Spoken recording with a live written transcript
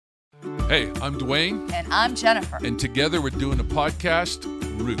Hey, I'm Dwayne, And I'm Jennifer. and together we're doing a podcast,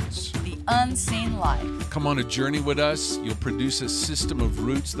 Roots. The Unseen Life. Come on a journey with us. You'll produce a system of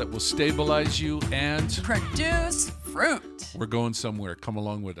roots that will stabilize you, and Produce fruit. we're going somewhere. Come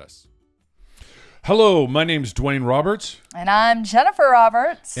along with us. Hello, my name's Dwayne Roberts, And I'm Jennifer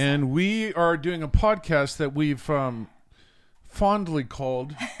Roberts. and we are doing a podcast that we've fondly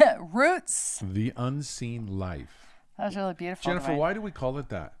called Roots. The Unseen Life. That was really beautiful. Jennifer, Dwayne. why do we call it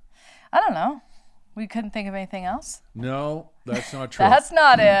that? I don't know. We couldn't think of anything else. No, that's not true. That's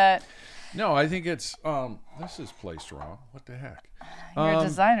not it. No, I think it's, this is placed wrong. What the heck? You're a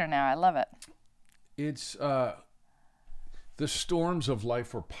designer now. I love it. It's the storms of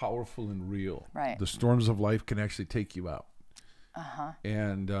life are powerful and real. Right. The storms of life can actually take you out.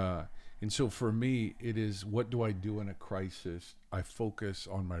 And so for me, it is, what do I do in a crisis? I focus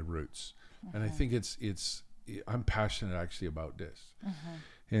on my roots, and I think it's I'm passionate actually about this.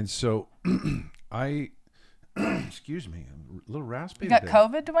 And so I excuse me, I'm a little raspy. You got today.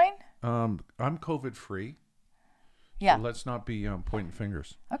 COVID, Dwayne? I'm COVID free. Yeah. So let's not be pointing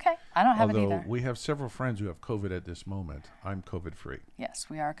fingers. Okay. I don't have it Although either. we have several friends who have COVID at this moment. I'm COVID free. Yes,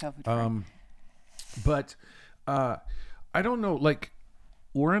 we are COVID free. But I don't know, like,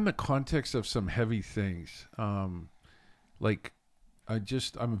 we're in the context of some heavy things. Like,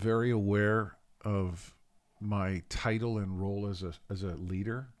 I'm very aware of my title and role as a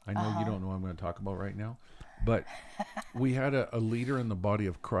leader. I know you don't know what I'm going to talk about right now, but we had a leader in the body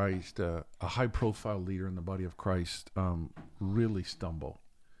of Christ, a high profile leader in the body of Christ, really stumble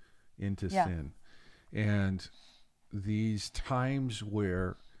into sin. And these times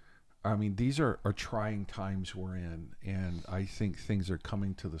where, I mean, these are trying times we're in, and I think things are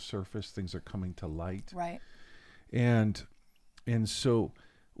coming to the surface, things are coming to light. Right. And so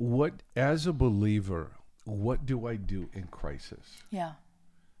what, as a believer, what do I do in crisis? Yeah.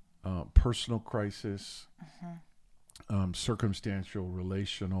 Personal crisis, circumstantial,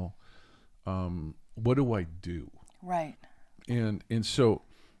 relational. What do I do? Right. And so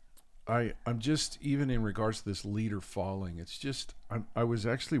I'm just, even in regards to this leader falling, it's just, I was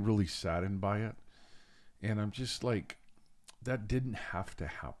actually really saddened by it. And I'm just like, that didn't have to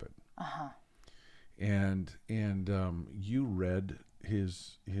happen. And you read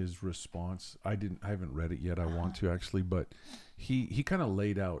his response. I haven't read it yet. I want to actually, but he kind of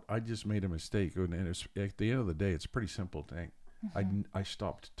laid out, I just made a mistake. And it's, at the end of the day, it's a pretty simple thing. I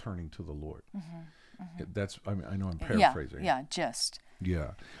stopped turning to the Lord. That's, I mean, I know I'm paraphrasing. Yeah, just.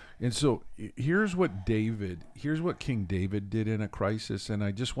 Yeah. And so here's what King David did in a crisis, and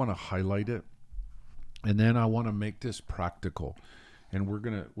I just want to highlight it. And then I want to make this practical, and we're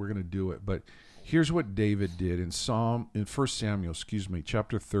going to do it. But here's what David did in 1 Samuel,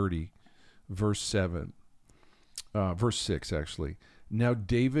 chapter 30, verse 6 actually. Now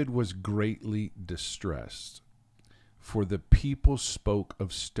David was greatly distressed, for the people spoke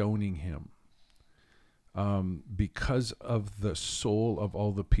of stoning him. Because of the soul of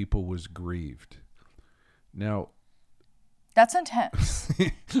all the people was grieved. Now, That's intense.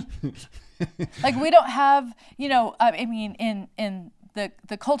 Like, we don't have, I mean, in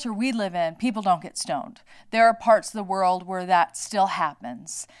the culture we live in, people don't get stoned. There are parts of the world where that still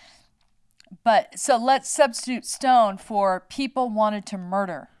happens. But so let's substitute stone for people wanted to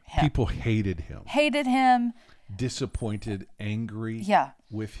murder him. people hated him. Disappointed, angry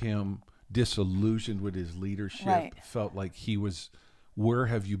with him, disillusioned with his leadership, Right. felt like he was, where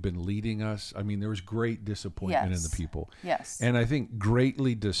have you been leading us? I mean, there was great disappointment in the people. Yes. And I think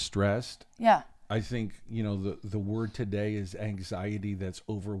greatly distressed. Yeah. I think, the word today is anxiety that's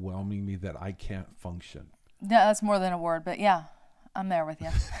overwhelming me that I can't function. No, that's more than a word, but yeah, I'm there with you.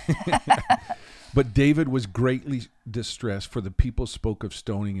 But David was greatly distressed, for the people spoke of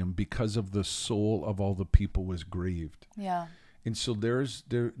stoning him, because of the soul of all the people was grieved. Yeah. And so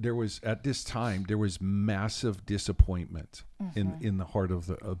there was at this time, there was massive disappointment in the heart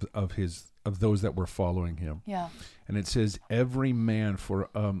of those that were following him. Yeah. And it says every man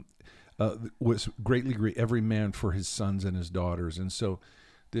was greatly grieved, every man for his sons and his daughters. And so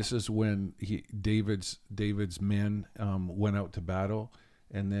this is when David's men went out to battle,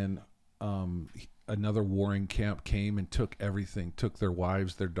 and then another warring camp came and took everything, took their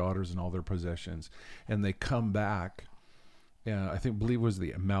wives, their daughters, and all their possessions. And they come back. I believe it was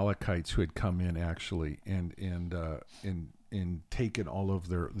the Amalekites who had come in actually, and taken all of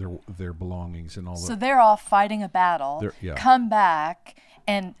their belongings and all. So they're all fighting a battle, yeah. come back,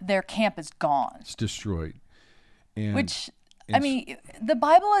 and their camp is gone. It's destroyed. And Which, I mean, the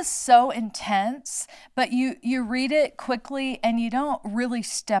Bible is so intense, but you read it quickly and you don't really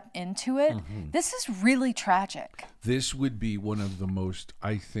step into it. This is really tragic. This would be one of the most,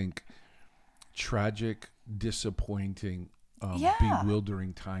 I think, tragic, disappointing, Yeah.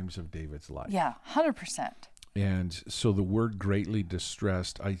 bewildering times of David's life. Yeah, 100%. And so the word greatly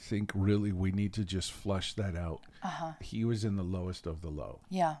distressed, I think really we need to just flush that out. He was in the lowest of the low.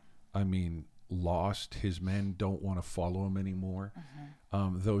 Yeah. I mean, lost. His men don't want to follow him anymore.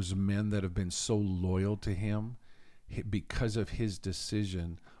 Those men that have been so loyal to him, because of his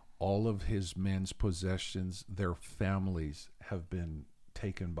decision, all of his men's possessions, their families have been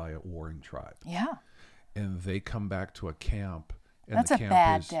taken by a warring tribe. Yeah. And they come back to a camp. And That's the a camp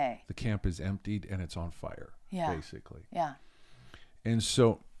bad is, day. The camp is emptied and it's on fire, Yeah. basically. Yeah. And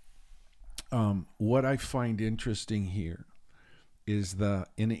so what I find interesting here is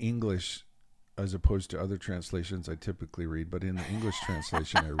in English, as opposed to other translations I typically read, but in the English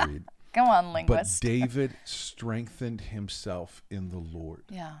translation I read, Go on, but linguist. David strengthened himself in the Lord.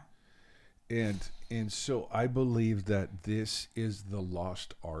 Yeah. And so I believe that this is the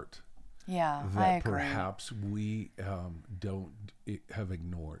lost art Yeah, I that agree. perhaps we don't have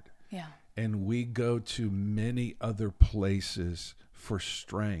ignored. Yeah. And we go to many other places for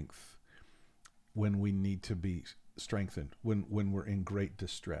strength when we need to be strengthened, when we're in great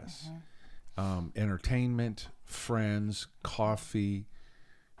distress. Entertainment, friends, coffee,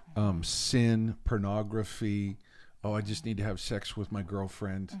 sin, pornography. Oh, I just need to have sex with my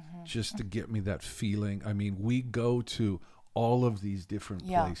girlfriend just to get me that feeling. I mean, we go to all of these different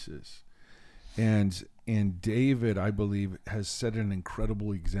places. And David, I believe, has set an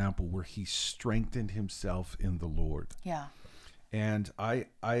incredible example where he strengthened himself in the Lord. Yeah. And I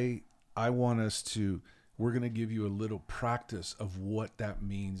want us to, we're going to give you a little practice of what that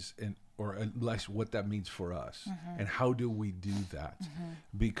means, or at least what that means for us. And how do we do that?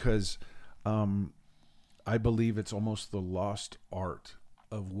 Because I believe it's almost the lost art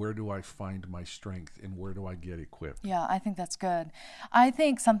of where do I find my strength and where do I get equipped? Yeah, I think that's good. I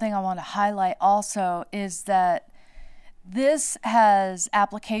think something I want to highlight also is that this has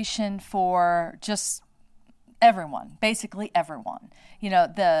application for just everyone, basically everyone. You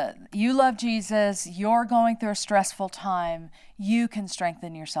know, you love Jesus, you're going through a stressful time, you can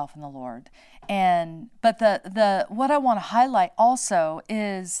strengthen yourself in the Lord. But the what I want to highlight also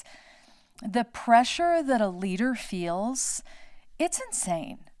is the pressure that a leader feels. It's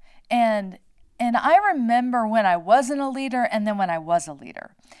insane. And I remember when I wasn't a leader and then when I was a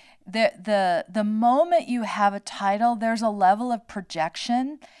leader. The moment you have a title, there's a level of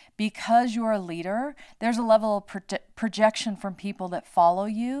projection because you're a leader. There's a level of projection from people that follow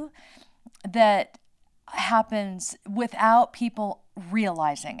you that happens without people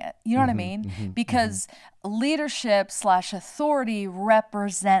realizing it. You know what I mean? Because leadership/authority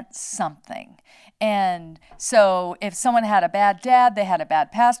represents something. And so if someone had a bad dad, they had a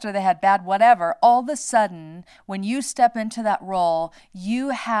bad pastor, they had bad whatever, all of a sudden, when you step into that role, you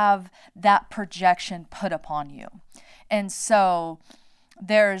have that projection put upon you. And so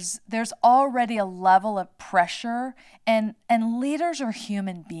there's already a level of pressure, and leaders are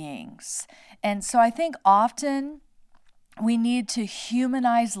human beings. And so I think often we need to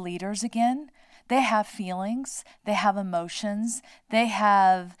humanize leaders again. They have feelings, they have emotions, they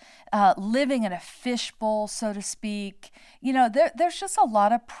have living in a fishbowl, so to speak. You know, there's just a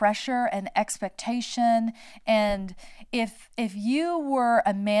lot of pressure and expectation. And if you were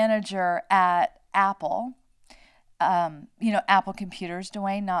a manager at Apple, Apple computers,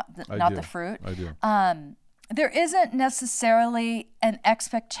 Dwayne, not the fruit. I do. There isn't necessarily an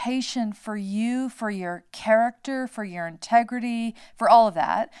expectation for you, for your character, for your integrity, for all of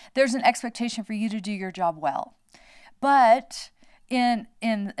that. There's an expectation for you to do your job well. But in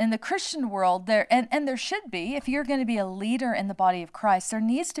the Christian world, there should be, if you're going to be a leader in the body of Christ, there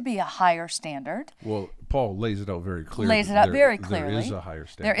needs to be a higher standard. Well, Paul lays it out very clearly. Very clearly. There is a higher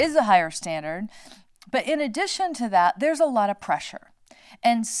standard. There is a higher standard. But in addition to that, there's a lot of pressure.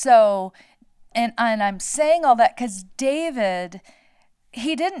 And so... And I'm saying all that because David,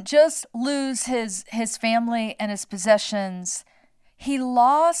 he didn't just lose his family and his possessions. He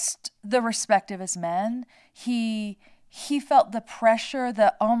lost the respect of his men. He felt the pressure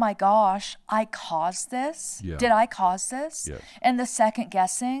that, oh my gosh, I caused this. Yeah. Did I cause this? Yes. And the second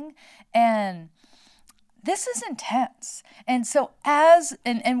guessing. And this is intense. And so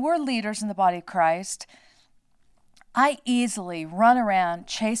and we're leaders in the body of Christ, I easily run around,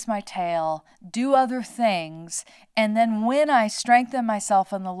 chase my tail, do other things, and then when I strengthen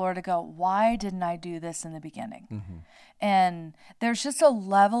myself in the Lord, I go, why didn't I do this in the beginning? And there's just a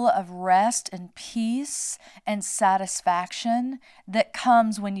level of rest and peace and satisfaction that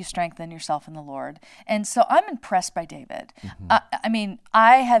comes when you strengthen yourself in the Lord. And so I'm impressed by David. I mean,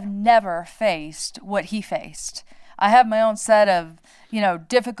 I have never faced what he faced. I have my own set of,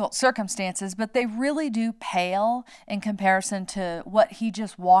 difficult circumstances, but they really do pale in comparison to what he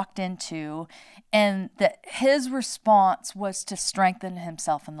just walked into, and that his response was to strengthen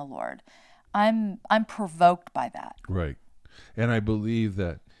himself in the Lord. I'm provoked by that. Right. And I believe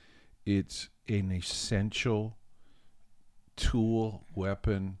that it's an essential tool,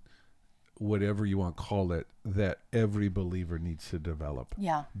 weapon, whatever you want to call it, that every believer needs to develop.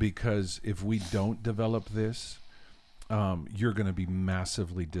 Yeah. Because if we don't develop this, you're going to be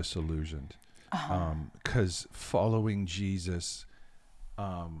massively disillusioned. Because following Jesus,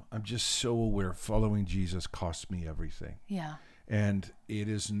 I'm just so aware following Jesus costs me everything. Yeah. And it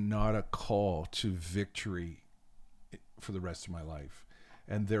is not a call to victory for the rest of my life.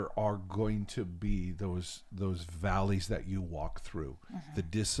 And there are going to be those valleys that you walk through, the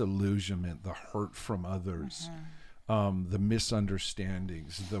disillusionment, the hurt from others, the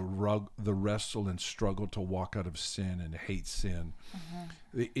misunderstandings, the wrestle and struggle to walk out of sin and hate sin.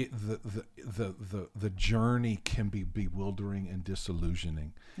 The journey can be bewildering and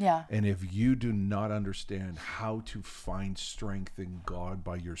disillusioning. Yeah. And if you do not understand how to find strength in God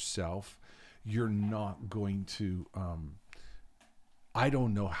by yourself, you're not going to, I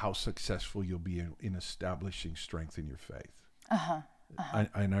don't know how successful you'll be in establishing strength in your faith.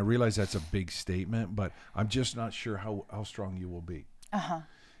 And I realize that's a big statement, but I'm just not sure how strong you will be.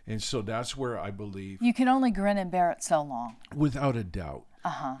 And so that's where I believe you can only grin and bear it so long. Without a doubt.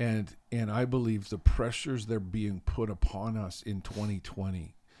 And I believe the pressures that are being put upon us in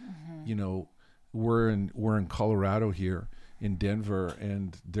 2020, we're in Colorado here in Denver,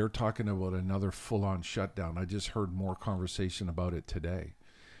 and they're talking about another full-on shutdown. I just heard more conversation about it today.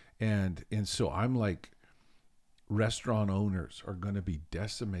 And so I'm like, restaurant owners are going to be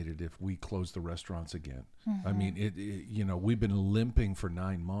decimated if we close the restaurants again. I mean, we've been limping for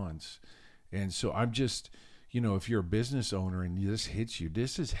 9 months. And so I'm just, if you're a business owner and this hits you,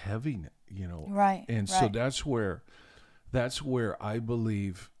 this is heavy, Right. And so that's where I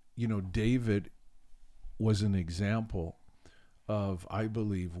believe, David was an example of, I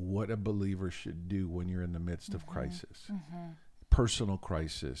believe, what a believer should do when you're in the midst of crisis. Personal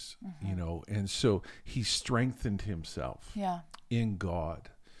crisis, and so he strengthened himself in God.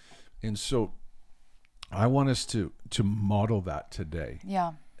 And so I want us to model that today.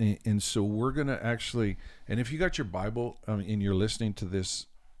 Yeah. And so we're going to actually, and if you got your Bible and you're listening to this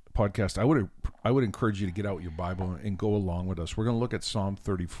podcast, I would encourage you to get out your Bible and go along with us. We're going to look at Psalm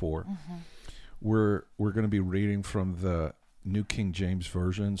 34. We're going to be reading from the New King James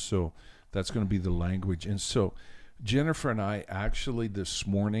Version, so that's going to be the language. And so Jennifer and I actually this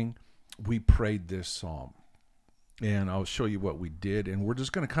morning, we prayed this psalm, and I'll show you what we did, and we're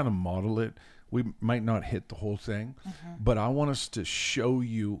just going to kind of model it. We might not hit the whole thing, but I want us to show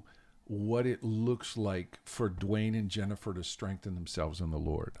you what it looks like for Dwayne and Jennifer to strengthen themselves in the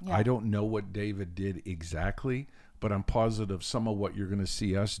Lord. Yeah. I don't know what David did exactly, but I'm positive some of what you're going to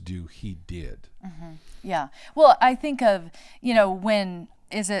see us do, he did. Yeah. Well, I think of, when,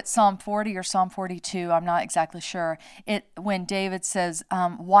 is it Psalm 40 or Psalm 42? I'm not exactly sure. When David says,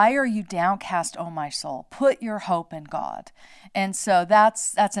 why are you downcast, O my soul? Put your hope in God. And so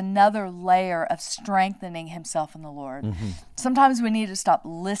that's another layer of strengthening himself in the Lord. Sometimes we need to stop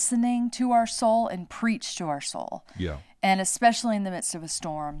listening to our soul and preach to our soul. Yeah. And especially in the midst of a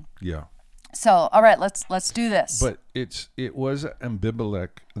storm. Yeah. So, all right, let's do this. But it was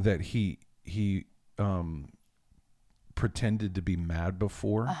Abimelech that he pretended to be mad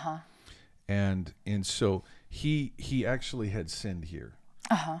before, and so he actually had sinned here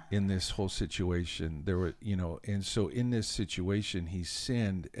in this whole situation. There were and so in this situation he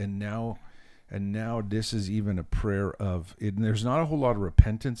sinned, and now this is even a prayer of it. And there's not a whole lot of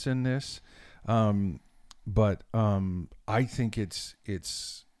repentance in this, but I think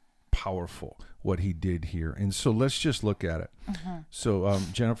it's powerful what he did here. And so let's just look at it. So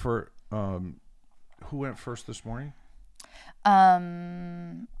Jennifer, who went first this morning?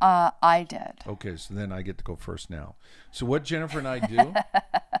 I did. Okay, so then I get to go first now. So what Jennifer and I do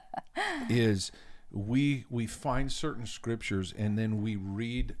is we find certain scriptures, and then we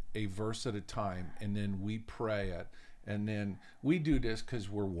read a verse at a time, and then we pray it, and then we do this because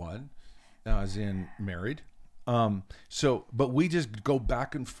we're one, as in married. But we just go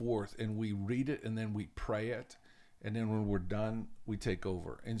back and forth, and we read it, and then we pray it, and then when we're done, we take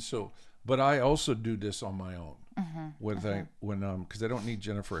over. And so, but I also do this on my own. Because I don't need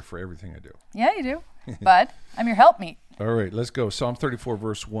Jennifer for everything I do. Yeah, you do. Bud, I'm your helpmeet. All right, let's go. Psalm 34,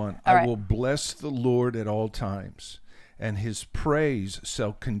 verse 1. All right. I will bless the Lord at all times, and his praise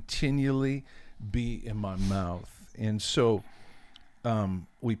shall continually be in my mouth. And so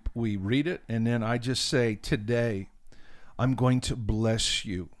we read it, and then I just say, today, I'm going to bless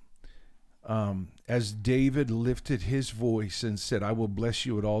you. As David lifted his voice and said, I will bless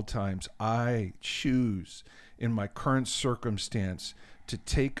you at all times, I choose in my current circumstance to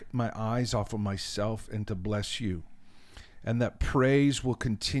take my eyes off of myself and to bless you. And that praise will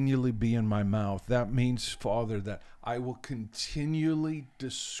continually be in my mouth. That means, Father, that I will continually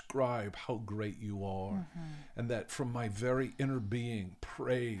describe how great you are. And that from my very inner being,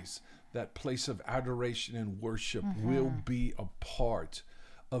 praise, that place of adoration and worship will be a part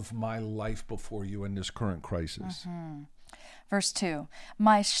of my life before you in this current crisis. Verse 2,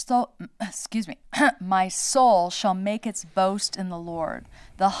 my soul, my soul shall make its boast in the Lord.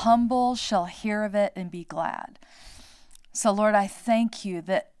 The humble shall hear of it and be glad. So, Lord, I thank you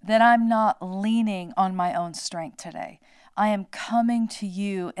that I'm not leaning on my own strength today. I am coming to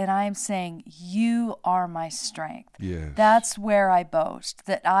you and I am saying, you are my strength. Yes. That's where I boast,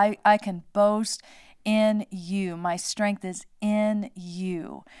 that I can boast in you. My strength is in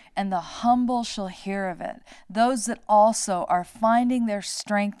you, and the humble shall hear of it. Those that also are finding their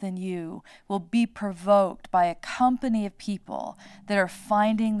strength in you will be provoked by a company of people that are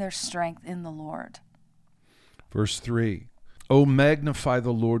finding their strength in the Lord. Verse 3, O magnify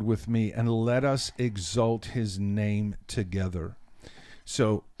the Lord with me, and let us exalt his name together.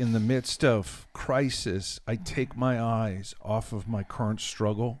 So in the midst of crisis, I take my eyes off of my current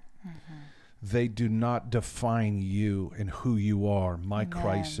struggle. They do not define you and who you are, my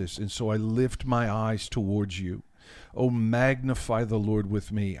crisis. And so I lift my eyes towards you. Oh, magnify the Lord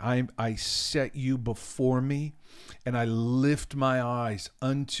with me. I set you before me, and I lift my eyes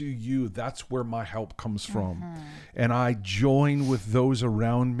unto you. That's where my help comes from. And I join with those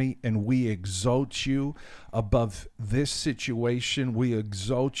around me, and we exalt you above this situation. We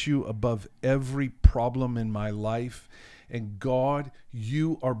exalt you above every problem in my life. And God,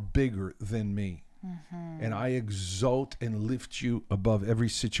 you are bigger than me. And I exalt and lift you above every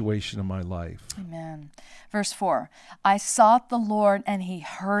situation in my life. Amen. Verse 4, I sought the Lord and he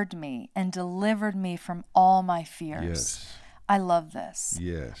heard me and delivered me from all my fears. Yes. I love this.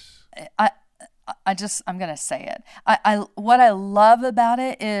 Yes. I'm going to say it. What I love about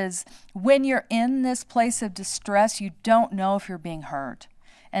it is when you're in this place of distress, you don't know if you're being heard.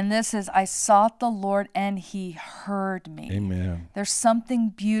 And this is, I sought the Lord and he heard me. Amen. There's something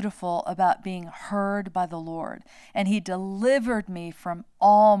beautiful about being heard by the Lord. And he delivered me from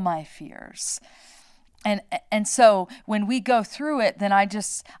all my fears. And so when we go through it, then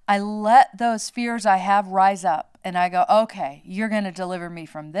I let those fears I have rise up. And I go, okay, you're going to deliver me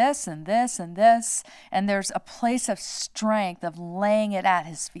from this and this and this. And there's a place of strength of laying it at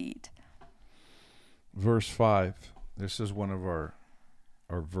his feet. Verse 5, this is one of our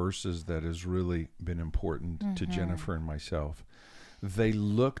verses that has really been important to Jennifer and myself. They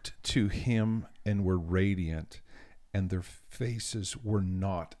looked to him and were radiant, and their faces were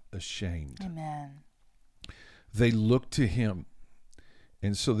not ashamed. Amen. They looked to him.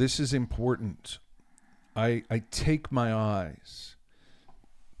 And so this is important. I take my eyes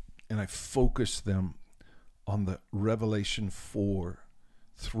and I focus them on the Revelation 4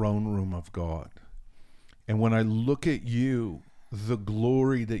 throne room of God. And when I look at you, the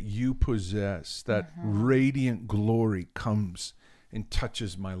glory that you possess, that radiant glory comes and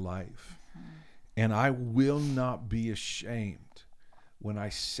touches my life. And I will not be ashamed when I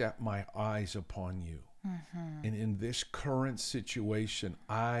set my eyes upon you. And in this current situation,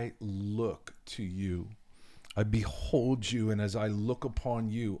 I look to you. I behold you, and as I look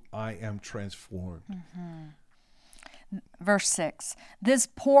upon you, I am transformed. Verse 6, this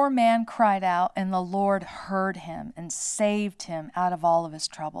poor man cried out, and the Lord heard him and saved him out of all of his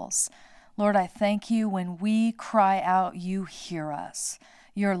troubles. Lord, I thank you when we cry out, you hear us.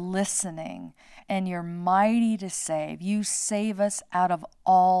 You're listening, and you're mighty to save. You save us out of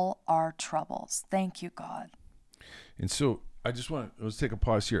all our troubles. Thank you, God. And so let's take a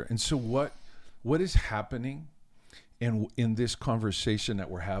pause here. And so what is happening in this conversation that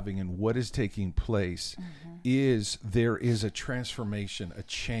we're having, and what is taking place is there is a transformation, a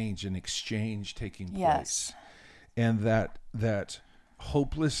change, an exchange taking place. Yes. And that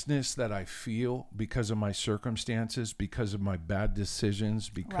hopelessness that I feel because of my circumstances, because of my bad decisions,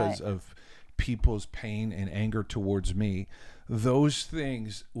 because of people's pain and anger towards me, those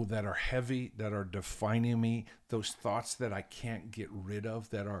things that are heavy, that are defining me, those thoughts that I can't get rid of,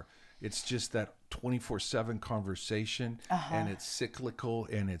 it's just that 24/7 conversation, and it's cyclical,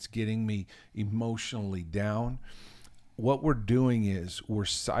 and it's getting me emotionally down. What we're doing is we're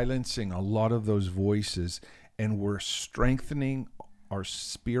silencing a lot of those voices, and we're strengthening our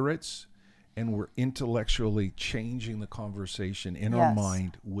spirits, and we're intellectually changing the conversation in our Yes.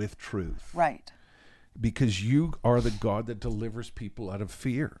 mind with truth. Right. Because you are the God that delivers people out of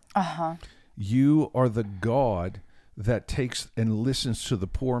fear. Uh-huh. You are the God that takes and listens to the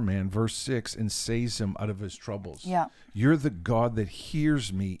poor man, verse 6, and saves him out of his troubles. Yeah. You're the God that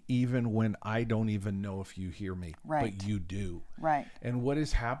hears me even when I don't even know if you hear me, Right. but you do. Right. And what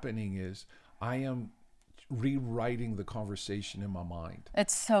is happening is I am rewriting the conversation in my mind.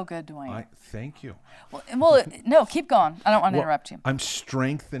 It's so good, Dwayne. Thank you. Well, no, keep going. I don't want to Well, interrupt you. I'm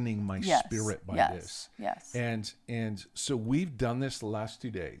strengthening my Yes. spirit by Yes. this. Yes. And so we've done this the last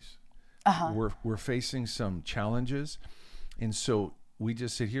 2 days. We're facing some challenges, and so we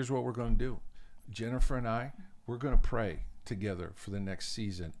just said, here's what we're going to do. Jennifer and I, we're going to pray together for the next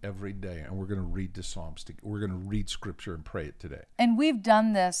season every day, and we're going to read the Psalms. We're going to read Scripture and pray it today. And we've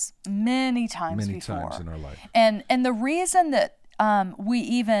done this many times Many before. times in our life. And the reason that we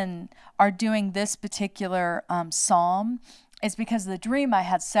even are doing this particular psalm is because of the dream I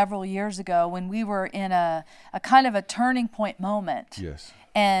had several years ago when we were in a kind of a turning point moment. Yes.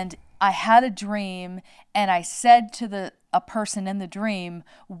 And I had a dream, and I said to a person in the dream,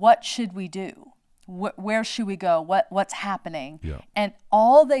 "What should we do? Where should we go? What's happening?" Yeah. And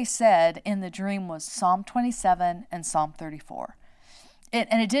all they said in the dream was Psalm 27 and Psalm 34.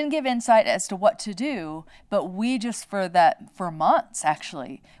 And it didn't give insight as to what to do, but we just for months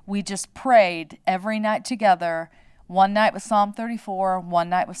actually, we just prayed every night together. One night with Psalm 34, one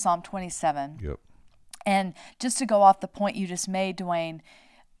night with Psalm 27. Yep. And just to go off the point you just made, Dwayne,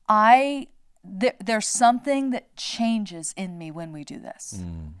 there's something that changes in me when we do this.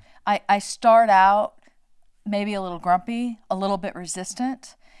 I start out maybe a little grumpy, a little bit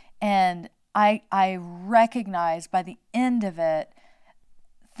resistant, and I recognize by the end of it,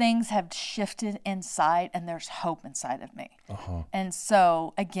 things have shifted inside and there's hope inside of me. And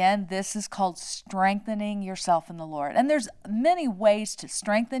so again, this is called strengthening yourself in the Lord. And there's many ways to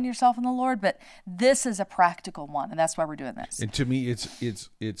strengthen yourself in the Lord, but this is a practical one, and that's why we're doing this. And to me, it's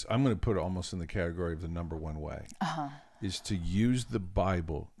I'm going to put it almost in the category of the number one way, is to use the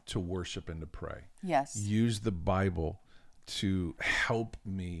Bible to worship and to pray. Yes. Use the Bible to help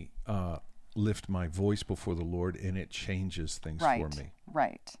me lift my voice before the Lord, and it changes things for me.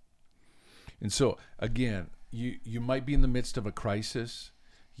 Right. And so, again, you might be in the midst of a crisis.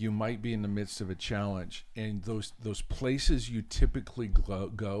 You might be in the midst of a challenge. And those places you typically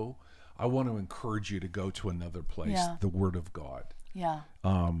go, I want to encourage you to go to another place, the Word of God. Yeah.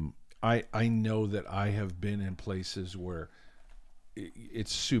 I know that I have been in places where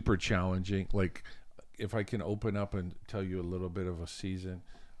it's super challenging. Like, if I can open up and tell you a little bit of a season,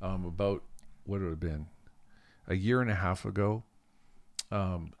 about, what would it have been? A year and a half ago,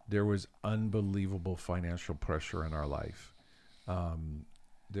 there was unbelievable financial pressure in our life.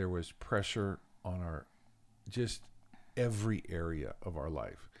 There was pressure on just every area of our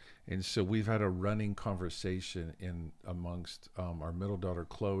life. And so we've had a running conversation amongst our middle daughter,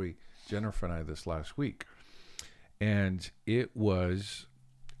 Chloe, Jennifer, and I this last week. And it was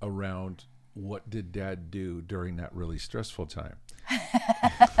around, what did Dad do during that really stressful time?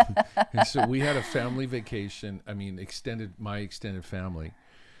 And so we had a family vacation. I mean, my extended family.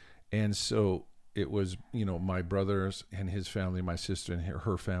 And so it was, my brothers and his family, my sister and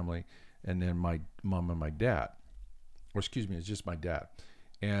her family, and then my mom and my dad. Or excuse me, it's just my dad.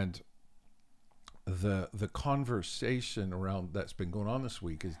 And the conversation around that's been going on this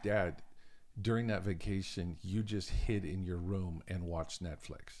week is, Dad, during that vacation, you just hid in your room and watched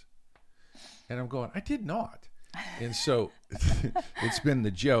Netflix. And I'm going, I did not. And so it's been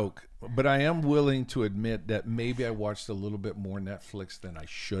the joke, but I am willing to admit that maybe I watched a little bit more Netflix than I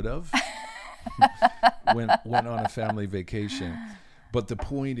should have when on a family vacation. But the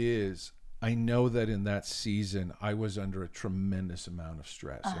point is, I know that in that season, I was under a tremendous amount of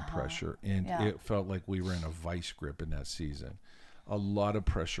stress and pressure, and it felt like we were in a vice grip in that season. A lot of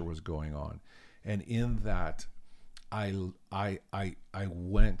pressure was going on. And in that, I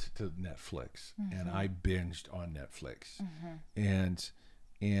went to Netflix and I binged on Netflix. And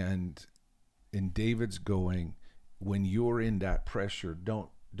David's going, when you're in that pressure,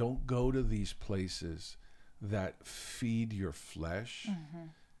 don't go to these places that feed your flesh.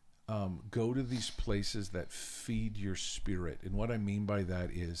 Go to these places that feed your spirit. And what I mean by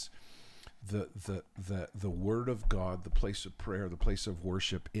that is the Word of God, the place of prayer, the place of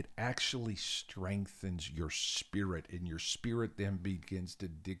worship, it actually strengthens your spirit, and your spirit then begins to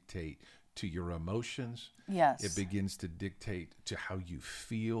dictate to your emotions. Yes. It begins to dictate to how you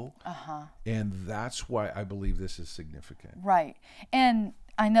feel. And that's why I believe this is significant. Right. And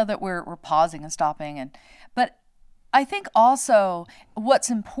I know that we're pausing and stopping, but I think also what's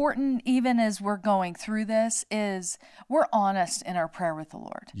important, even as we're going through this, is we're honest in our prayer with the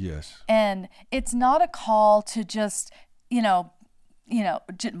Lord. Yes. And it's not a call to just,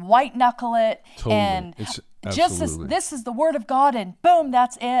 just white knuckle it. Totally. And It's just this is the word of God, and boom,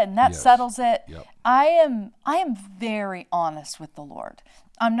 that's it, and that settles it. Yep. I am very honest with the Lord.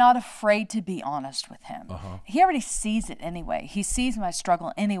 I'm not afraid to be honest with him. He already sees it anyway. He sees my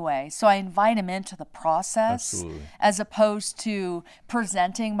struggle anyway. So I invite him into the process. Absolutely. As opposed to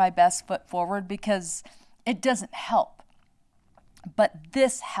presenting my best foot forward, because it doesn't help. But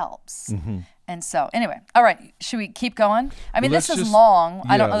this helps. Mm-hmm. And so anyway, all right, should we keep going? I mean, Let's this is just- long.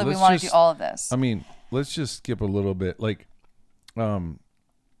 I don't yeah, know that we let's want to just- do all of this. I mean, let's just skip a little bit. Like,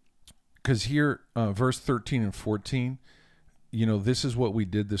 because here, verse 13 and 14, this is what we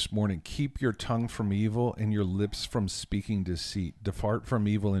did this morning. Keep your tongue from evil and your lips from speaking deceit. Depart from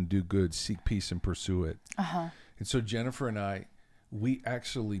evil and do good. Seek peace and pursue it. And so Jennifer and I, we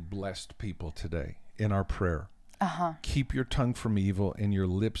actually blessed people today in our prayer. Keep your tongue from evil and your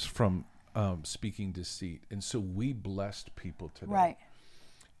lips from speaking deceit. And so we blessed people today. Right.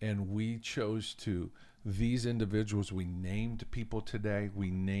 And we chose to, these individuals, we named people today.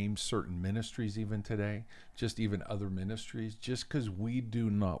 We named certain ministries even today, just even other ministries, just because we do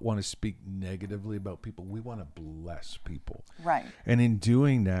not want to speak negatively about people. We want to bless people. Right. And in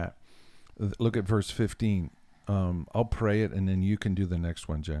doing that, look at verse 15. I'll pray it, and then you can do the next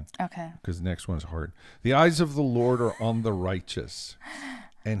one, Jen. Okay. Because the next one's hard. The eyes of the Lord are on the righteous,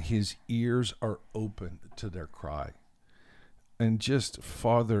 and his ears are open to their cry. And just,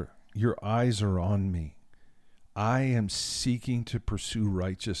 Father, your eyes are on me. I am seeking to pursue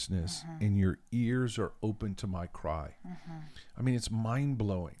righteousness, and your ears are open to my cry. I mean, it's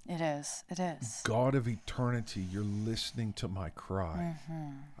mind-blowing. It is. It is. God of eternity, you're listening to my cry.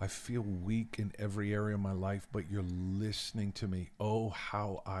 I feel weak in every area of my life, but you're listening to me. Oh,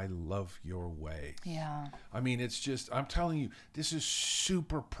 how I love your ways. Yeah. I mean, it's just, I'm telling you, this is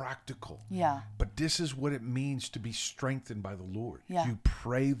super practical. Yeah. But this is what it means to be strengthened by the Lord. Yeah. You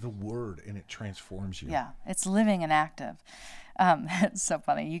pray the word and it transforms you. Yeah. It's living and active. It's so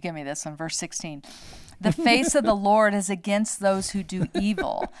funny. You give me this one, verse 16. The face of the Lord is against those who do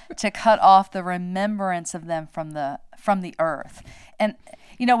evil, to cut off the remembrance of them from the earth. And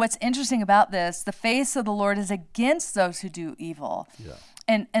what's interesting about this, the face of the Lord is against those who do evil. Yeah.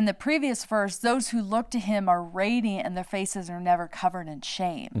 And in the previous verse, those who look to him are radiant and their faces are never covered in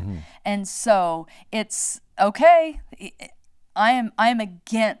shame. And so it's okay. I am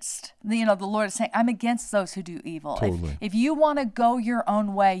against, the Lord is saying, I'm against those who do evil. Totally. If you want to go your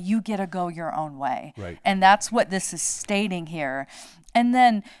own way, you get to go your own way. Right. And that's what this is stating here. And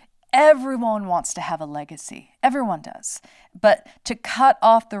then everyone wants to have a legacy. Everyone does. But to cut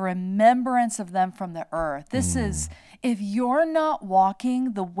off the remembrance of them from the earth, this is, if you're not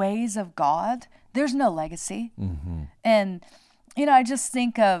walking the ways of God, there's no legacy. And, I just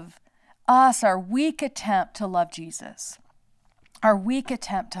think of us, our weak attempt to love Jesus, our weak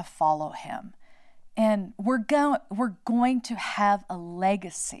attempt to follow him. And we're going to have a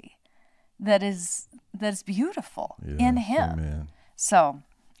legacy that is beautiful in him. Amen. So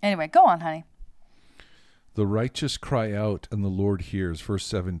anyway, go on, honey. The righteous cry out and the Lord hears, verse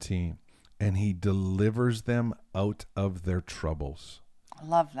 17, and he delivers them out of their troubles. I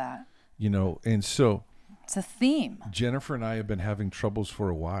love that. And so It's a theme. Jennifer and I have been having troubles for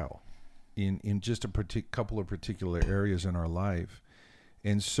a while in just a couple of particular areas in our life.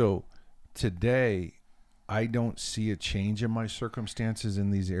 And so today, I don't see a change in my circumstances in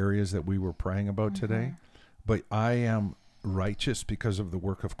these areas that we were praying about today, but I am righteous because of the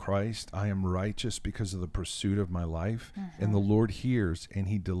work of Christ. I am righteous because of the pursuit of my life, and the Lord hears and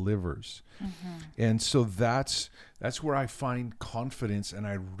he delivers. And so that's where I find confidence, and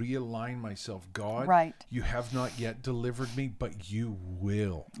I realign myself. God, Right. you have not yet delivered me, but you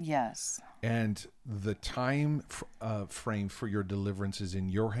will. Yes. And the time frame for your deliverance is in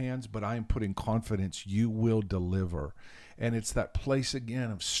your hands, but I am putting confidence you will deliver. And it's that place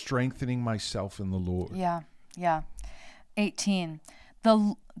again of strengthening myself in the Lord. Yeah. Yeah. 18.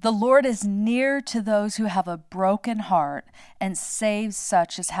 The Lord is near to those who have a broken heart and saves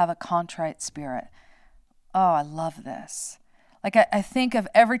such as have a contrite spirit. Oh, I love this. Like I think of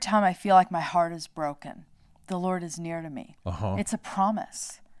every time I feel like my heart is broken, the Lord is near to me. It's a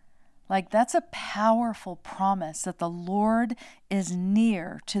promise. Like that's a powerful promise that the Lord is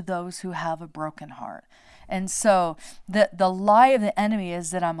near to those who have a broken heart. And so the lie of the enemy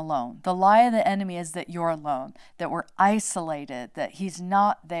is that I'm alone. The lie of the enemy is that you're alone, that we're isolated, that he's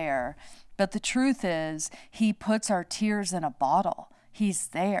not there. But the truth is he puts our tears in a bottle. He's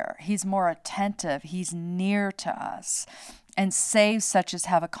there. He's more attentive. He's near to us, and saves such as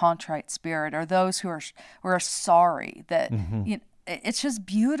have a contrite spirit, or those who are sorry. That it's just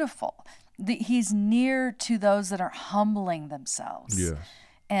beautiful. He's near to those that are humbling themselves. Yes.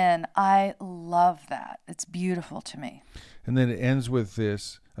 And I love that. It's beautiful to me. And then it ends with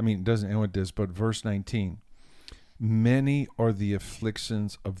this. I mean, it doesn't end with this, but verse 19. Many are the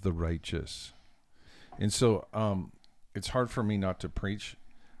afflictions of the righteous. And so it's hard for me not to preach,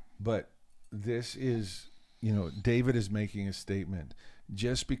 but this is, David is making a statement.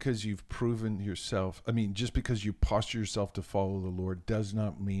 Just because you've proven yourself, just because you posture yourself to follow the Lord does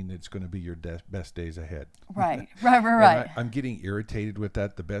not mean it's going to be your best days ahead. Right. I'm getting irritated with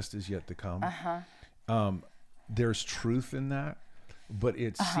that. The best is yet to come. There's truth in that, but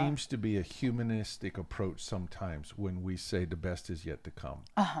it seems to be a humanistic approach sometimes when we say the best is yet to come.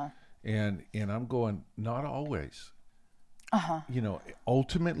 And I'm going, not always.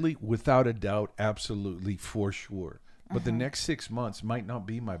 Ultimately, without a doubt, absolutely, for sure. But the next 6 months might not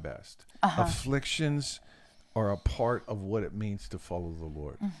be my best. Afflictions are a part of what it means to follow the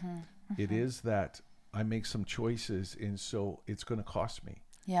Lord. It is that I make some choices, and so it's going to cost me.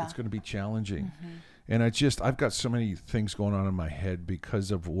 Yeah. It's going to be challenging. And I've got so many things going on in my head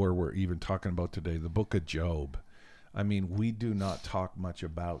because of where we're even talking about today, the book of Job. We do not talk much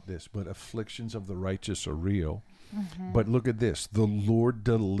about this, but afflictions of the righteous are real. But look at this. The Lord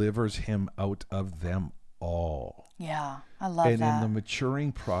delivers him out of them all. Yeah, I love that. And in the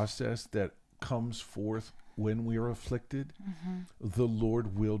maturing process that comes forth when we are afflicted, the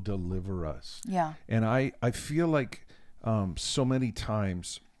Lord will deliver us. Yeah. And I feel like so many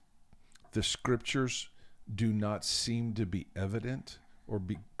times the scriptures do not seem to be evident or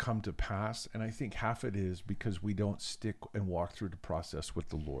come to pass. And I think half it is because we don't stick and walk through the process with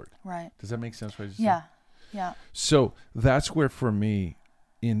the Lord. Right. Does that make sense? What I just Yeah. said? Yeah. So that's where, for me,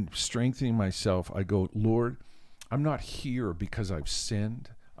 in strengthening myself, I go, Lord, I'm not here because I've sinned.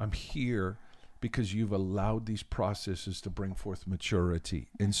 I'm here because you've allowed these processes to bring forth maturity.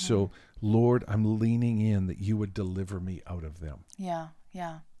 And so, Lord, I'm leaning in that you would deliver me out of them. Yeah.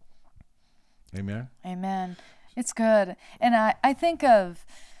 Yeah. Amen? Amen. It's good. And I think of,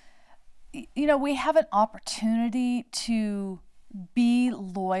 we have an opportunity to be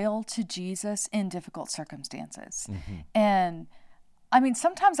loyal to Jesus in difficult circumstances. And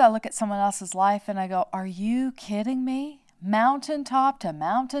sometimes I look at someone else's life and I go, are you kidding me? Mountaintop to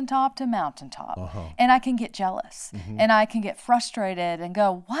mountaintop to mountaintop. And I can get jealous and I can get frustrated and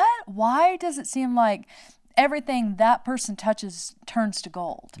go, what? Why does it seem like everything that person touches turns to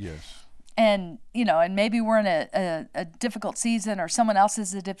gold? Yes. And, and maybe we're in a difficult season, or someone else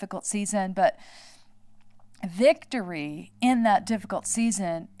is a difficult season, but victory in that difficult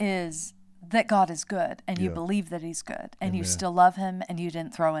season is that God is good, and you believe that he's good, and you still love him, and you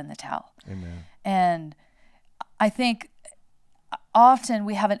didn't throw in the towel. Amen. And I think often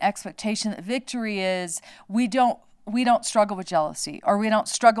we have an expectation that victory is we don't struggle with jealousy, or we don't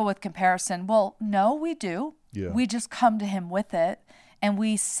struggle with comparison. Well, no, we do. Yeah. We just come to him with it. And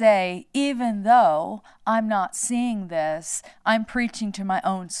we say, even though I'm not seeing this, I'm preaching to my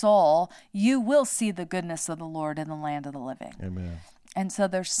own soul, you will see the goodness of the Lord in the land of the living. Amen. And so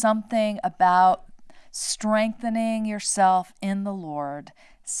there's something about strengthening yourself in the Lord,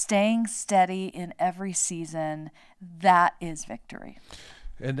 staying steady in every season, that is victory.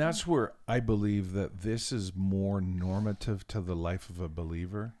 And that's where I believe that this is more normative to the life of a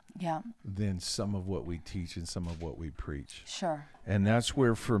believer than some of what we teach and some of what we preach. Sure. And that's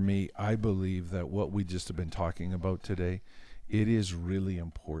where, for me, I believe that what we just have been talking about today, it is really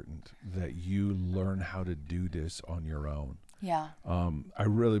important that you learn how to do this on your own. Yeah. I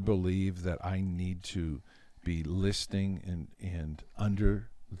really believe that I need to be listening and under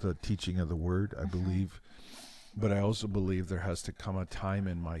the teaching of the word, I believe. But I also believe there has to come a time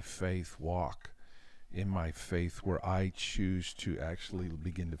in my faith walk, in my faith, where I choose to actually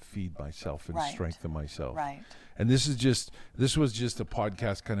begin to feed myself and strengthen myself. Right. And this was just a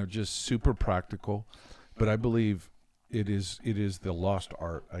podcast, kind of just super practical, but I believe it is the lost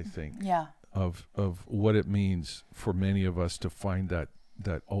art, I think. Yeah. Of what it means for many of us to find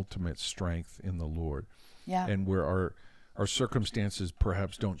that ultimate strength in the Lord. Yeah. And where our circumstances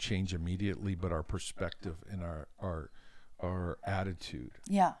perhaps don't change immediately, but our perspective and our attitude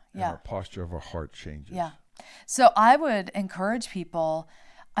and our posture of our heart changes. Yeah. So I would encourage people,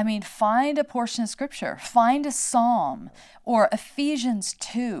 find a portion of scripture, find a psalm, or Ephesians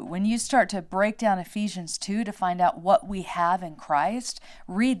 2. When you start to break down Ephesians 2 to find out what we have in Christ,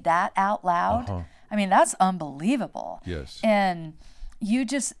 read that out loud. That's unbelievable. Yes. And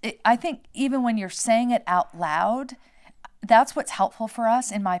I think even when you're saying it out loud, that's what's helpful for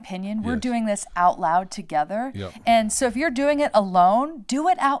us, in my opinion. We're Yes. doing this out loud together. Yep. And so if you're doing it alone, do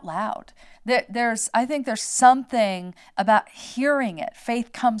it out loud. I think there's something about hearing it.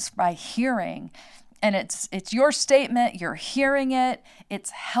 Faith comes by hearing. And it's your statement, you're hearing it.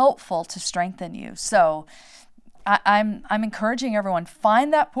 It's helpful to strengthen you. So I'm encouraging everyone,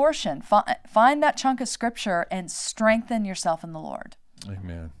 find that portion, find that chunk of scripture and strengthen yourself in the Lord.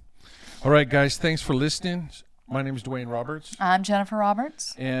 Amen. All right, guys, thanks for listening. My name is Dwayne Roberts. I'm Jennifer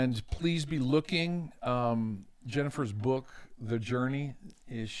Roberts. And please be looking. Jennifer's book, The Journey,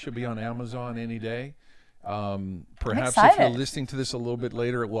 should be on Amazon any day. Perhaps if you're listening to this a little bit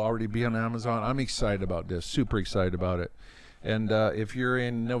later, it will already be on Amazon. I'm excited about this, super excited about it. And if you're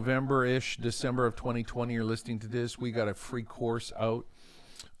in November-ish, December of 2020, you're listening to this, we got a free course out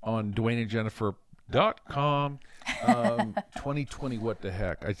on DwayneandJennifer.com. 2020, what the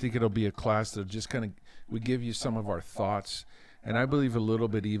heck? I think it'll be a class that just kind of, we give you some of our thoughts, and I believe a little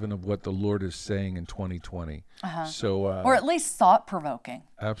bit even of what the Lord is saying in 2020. So, or at least thought-provoking.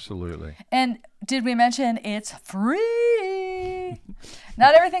 Absolutely. And did we mention it's free?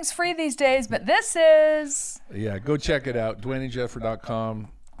 Not everything's free these days, but this is. Yeah, go check it out. DwayneandJennifer.com.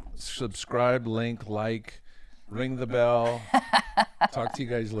 Subscribe, link, like, ring the bell. Talk to you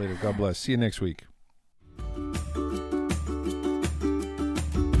guys later. God bless. See you next week.